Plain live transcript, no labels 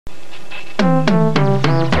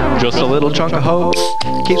Just a little chunk of hope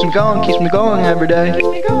keeps me going every day.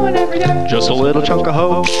 Just a little chunk of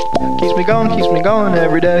hope keeps me going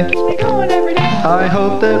every day. I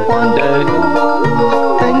hope that one day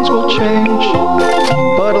things will change,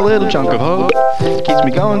 but a little chunk of hope keeps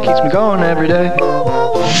me going every day.